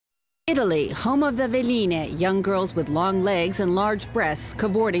Italy, home of the Veline, young girls with long legs and large breasts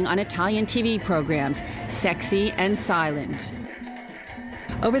cavorting on Italian TV programs, sexy and silent.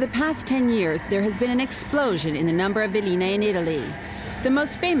 Over the past 10 years, there has been an explosion in the number of Veline in Italy. The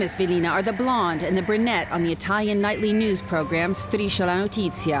most famous Veline are the blonde and the brunette on the Italian nightly news program Striscia la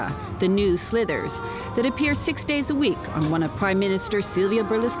Notizia, the news slithers, that appear 6 days a week on one of Prime Minister Silvio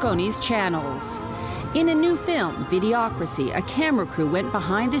Berlusconi's channels. In a new film, Videocracy, a camera crew went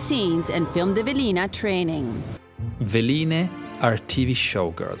behind the scenes and filmed the Veline training. Veline are TV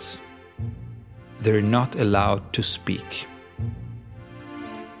showgirls. They're not allowed to speak.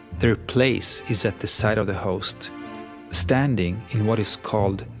 Their place is at the side of the host, standing in what is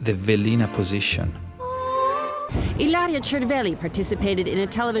called the Veline position. Ilaria Cervelli participated in a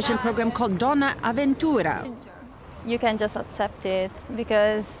television program called Donna Avventura. You can just accept it,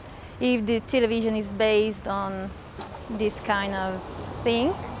 because if the television is based on this kind of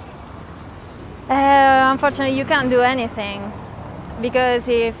thing, unfortunately you can't do anything, because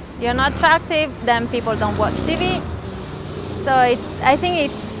if you're not attractive, then people don't watch TV. So I think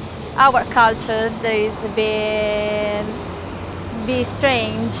it's our culture that is a bit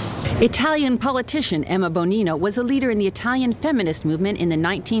strange. Italian politician Emma Bonino was a leader in the Italian feminist movement in the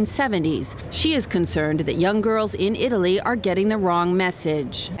 1970s. She is concerned that young girls in Italy are getting the wrong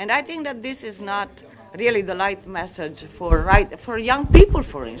message. And I think that this is not really the right message for young people,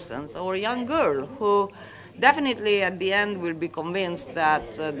 for instance, or a young girl who definitely at the end will be convinced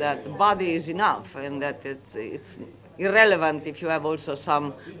that that the body is enough and that it's irrelevant if you have also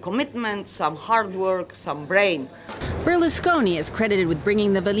some commitment, some hard work, some brain. Berlusconi is credited with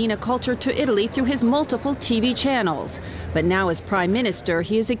bringing the Veline culture to Italy through his multiple TV channels. But now as Prime Minister,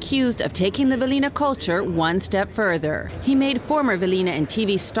 he is accused of taking the Veline culture one step further. He made former Veline and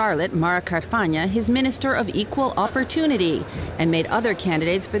TV starlet Mara Carfagna his Minister of Equal Opportunity and made other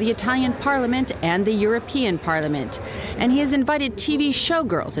candidates for the Italian Parliament and the European Parliament. And he has invited TV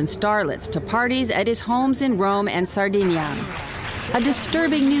showgirls and starlets to parties at his homes in Rome and Sardinia. A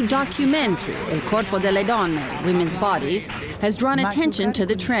disturbing new documentary, Il Corpo delle Donne, Women's Bodies, has drawn attention to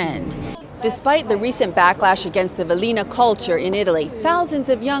the trend. Despite the recent backlash against the Veline culture in Italy, thousands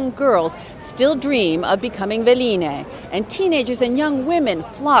of young girls still dream of becoming Veline, and teenagers and young women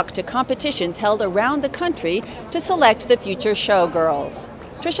flock to competitions held around the country to select the future showgirls.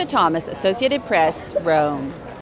 Trisha Thomas, Associated Press, Rome.